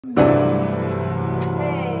Yeah.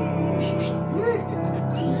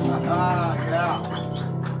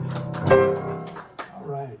 All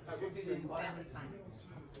right.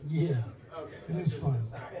 Yeah, it is fun.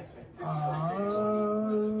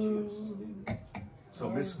 So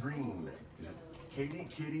Miss Green, is it Katie,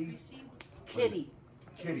 Kitty? Kitty.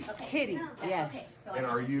 Kitty. Kitty, yes. And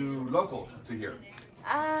are you local to here?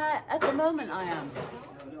 At the moment I am.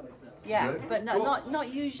 Yeah, Good. but Cool.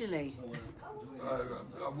 not usually.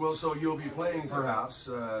 Well, so you'll be playing perhaps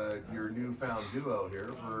your newfound duo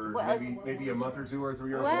here for maybe a month or two or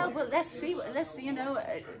 3 or 4. Well, let's see. You know,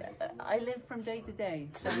 I live from day to day,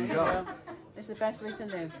 so There you go. it's the best way to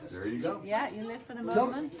live. There you go. Yeah, you live for the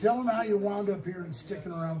moment. Tell them how you wound up here and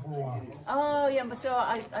sticking around for a while. Oh yeah, but so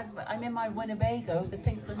I'm in my Winnebago, the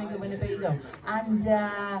Pink Flamingo Winnebago, and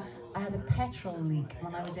I had a petrol leak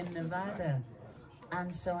when I was in Nevada,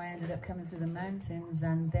 and so I ended up coming through the mountains,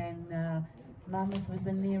 and then Mammoth was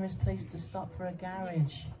the nearest place to stop for a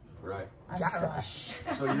garage. Right.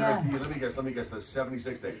 So you're at the, let me guess, the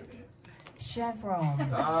 76 station. Chevron.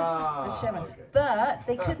 Ah, The Chevron. okay. But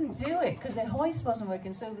they couldn't do it because their hoist wasn't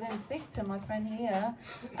working. So then Victor, my friend here,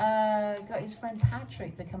 got his friend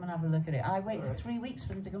Patrick to come and have a look at it. I waited 3 weeks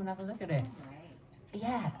for them to come and have a look at it.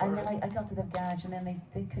 Yeah, and then I got to the garage and then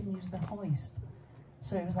they couldn't use the hoist.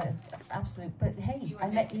 So it was like absolute, but hey, I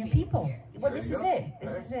met new people. Well, this is it.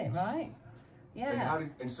 This is it, right? Yeah.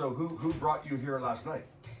 And so who brought you here last night?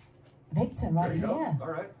 Victor, right here. All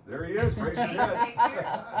right, there he is. Race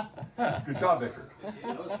ahead. Good job, Victor.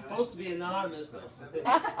 I was supposed to be anonymous, though.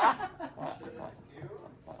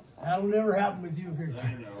 That'll never happen with you, Victor.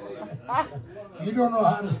 You don't know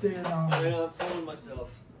how to stay anonymous. I'm fooling myself.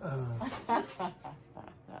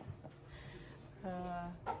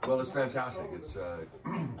 Well, it's fantastic. It's So.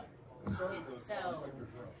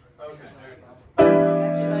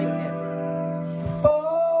 How'd you like it?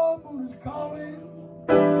 Full moon is calling.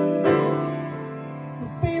 The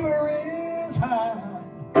fever is high.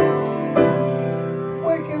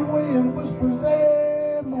 Wicked wind whispers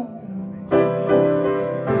their moans.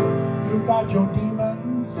 You got your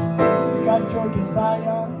demons, you got your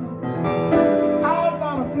desires. I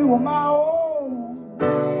got a few of my own.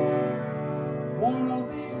 One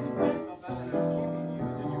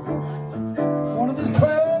of these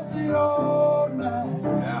crazy old nights.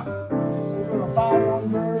 yeah. We're gonna find one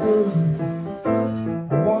girl,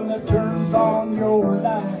 one that turns on your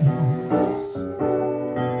light.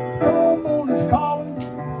 Full moon is calling,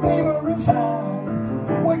 fever is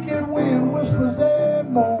high. Wicked wind whispers and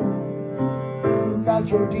moans. You got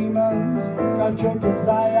your demons, got your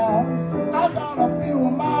desires. I got a few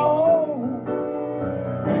of my own.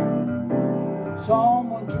 Song